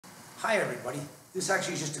Hi everybody, this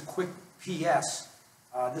actually is just a quick PS.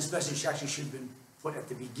 This message actually should have been put at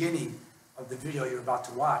the beginning of the video you're about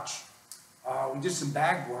to watch. We did some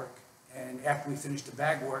bag work, and after we finished the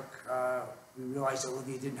bag work, we realized that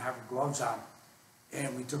Olivia didn't have her gloves on.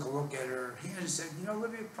 And we took a look at her hands and said, you know,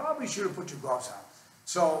 Olivia, probably should have put your gloves on.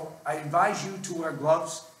 So I advise you to wear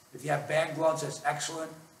gloves. If you have bag gloves, that's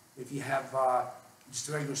excellent. If you have just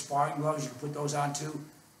regular sparring gloves, you can put those on too.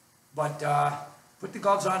 But put the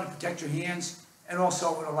gloves on to protect your hands, and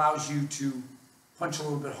also it allows you to punch a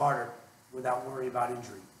little bit harder without worry about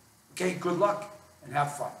injury. Okay, good luck and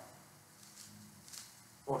have fun.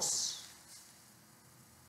 Os.